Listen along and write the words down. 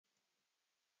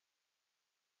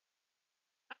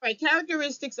Right,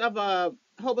 characteristics of a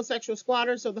homosexual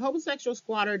squatter. So the homosexual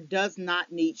squatter does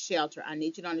not need shelter. I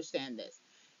need you to understand this.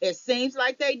 It seems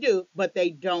like they do, but they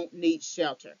don't need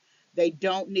shelter. They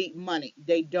don't need money.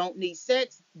 They don't need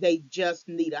sex. They just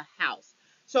need a house.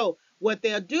 So what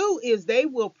they'll do is they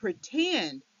will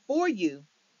pretend for you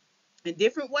in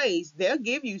different ways. They'll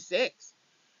give you sex.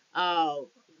 Uh,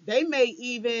 they may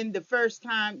even the first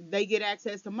time they get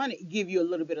access to money give you a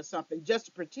little bit of something just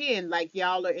to pretend like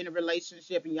y'all are in a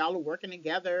relationship and y'all are working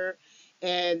together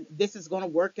and this is going to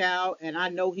work out and I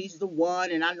know he's the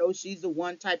one and I know she's the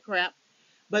one type crap.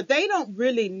 But they don't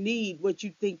really need what you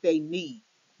think they need.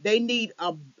 They need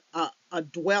a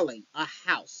dwelling, a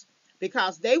house,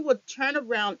 because they would turn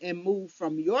around and move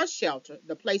from your shelter,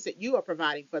 the place that you are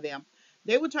providing for them.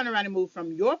 They would turn around and move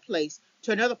from your place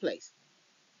to another place.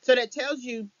 So that tells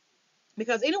you,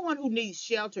 because anyone who needs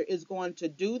shelter is going to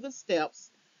do the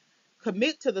steps,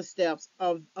 commit to the steps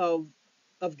of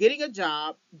getting a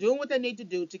job, doing what they need to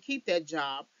do to keep that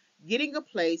job, getting a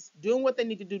place, doing what they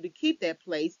need to do to keep that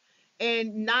place,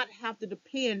 and not have to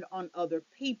depend on other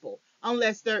people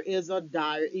unless there is a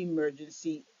dire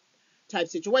emergency type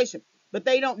situation. But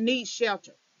they don't need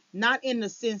shelter. Not in the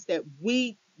sense that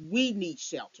we need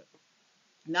shelter.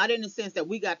 Not in the sense that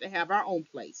we got to have our own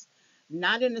place.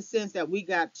 Not in the sense that we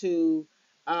got to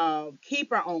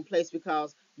keep our own place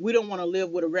because we don't want to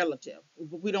live with a relative.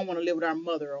 We don't want to live with our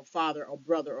mother or father or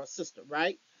brother or sister,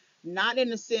 right? Not in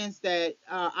the sense that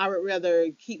I would rather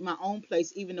keep my own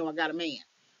place even though I got a man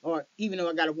or even though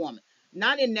I got a woman.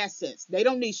 Not in that sense. They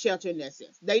don't need shelter in that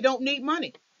sense. They don't need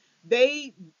money.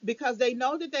 They because they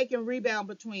know that they can rebound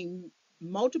between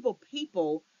multiple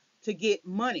people to get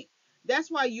money. That's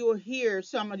why you'll hear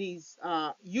some of these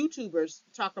YouTubers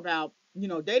talk about,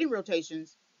 dating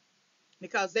rotations,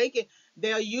 because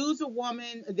they'll use a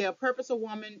woman, they'll purpose a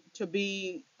woman to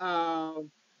be a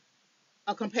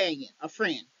companion, a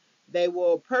friend. They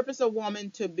will purpose a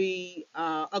woman to be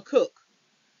a cook,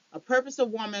 a purpose a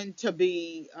woman to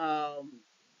be a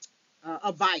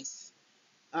vice,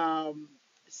 um,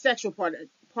 sexual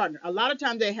partner. A lot of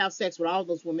times they have sex with all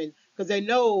those women because they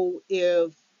know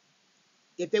if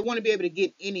they want to be able to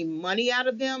get any money out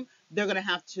of them, they're going to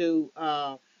have to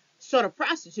sort of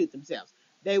prostitute themselves.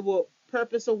 They will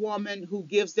purpose a woman who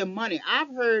gives them money.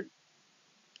 I've heard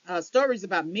stories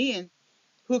about men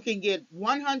who can get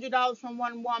 $100 from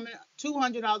one woman,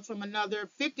 $200 from another,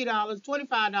 $50,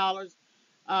 $25,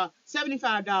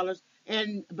 $75,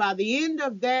 and by the end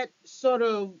of that sort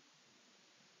of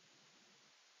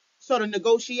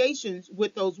negotiations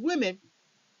with those women,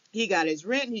 he got his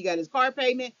rent, he got his car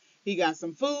payment, he got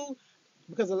some food,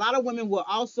 because a lot of women will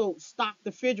also stock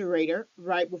the refrigerator,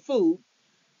 right, with food.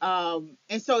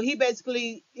 And so he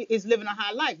basically is living a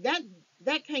high life.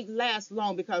 That can't last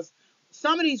long because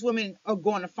some of these women are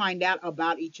going to find out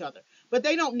about each other, but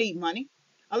they don't need money.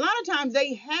 A lot of times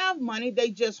they have money, they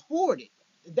just hoard it.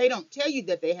 They don't tell you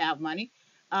that they have money.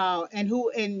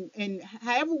 And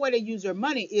however way they use their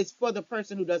money is for the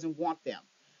person who doesn't want them.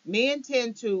 Men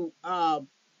tend to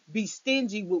be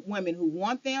stingy with women who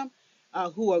want them,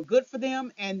 who are good for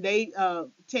them, and they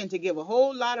tend to give a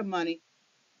whole lot of money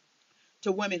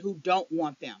to women who don't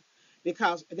want them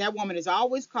because that woman is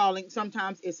always calling.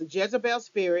 Sometimes it's a Jezebel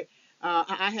spirit.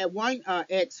 I had one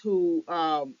ex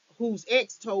whose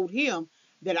ex told him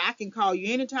that I can call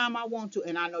you anytime I want to,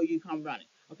 and I know you come running.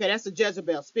 Okay, that's a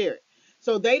Jezebel spirit.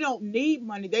 So they don't need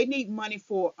money. They need money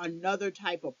for another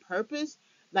type of purpose.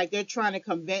 Like they're trying to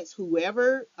convince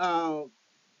whoever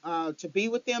to be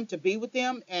with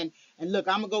them, and look,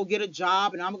 I'm gonna go get a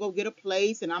job, and I'm gonna go get a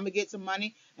place, and I'm gonna get some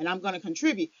money, and I'm gonna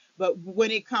contribute. But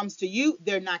when it comes to you,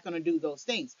 they're not gonna do those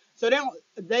things. So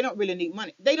they don't really need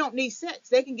money. They don't need sex.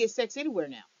 They can get sex anywhere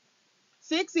now.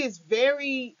 Sex is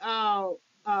very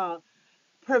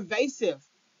pervasive,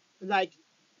 like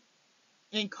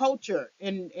in culture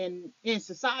and in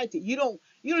society. You don't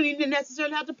even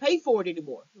necessarily have to pay for it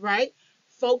anymore, right?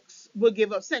 Folks will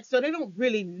give up sex, so they don't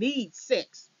really need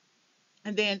sex.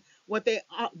 And then what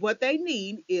they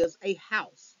need is a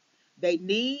house. They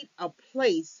need a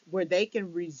place where they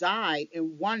can reside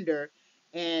and wonder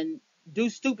and do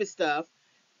stupid stuff.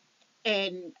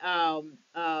 And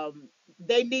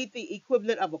they need the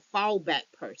equivalent of a fallback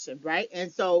person, right?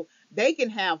 And so they can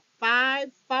have five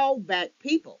fallback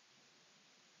people,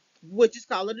 which is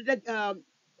called a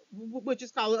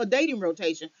dating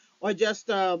rotation, or just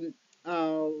uh,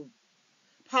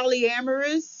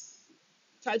 polyamorous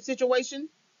type situation.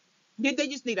 They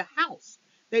just need a house.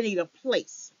 They need a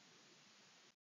place.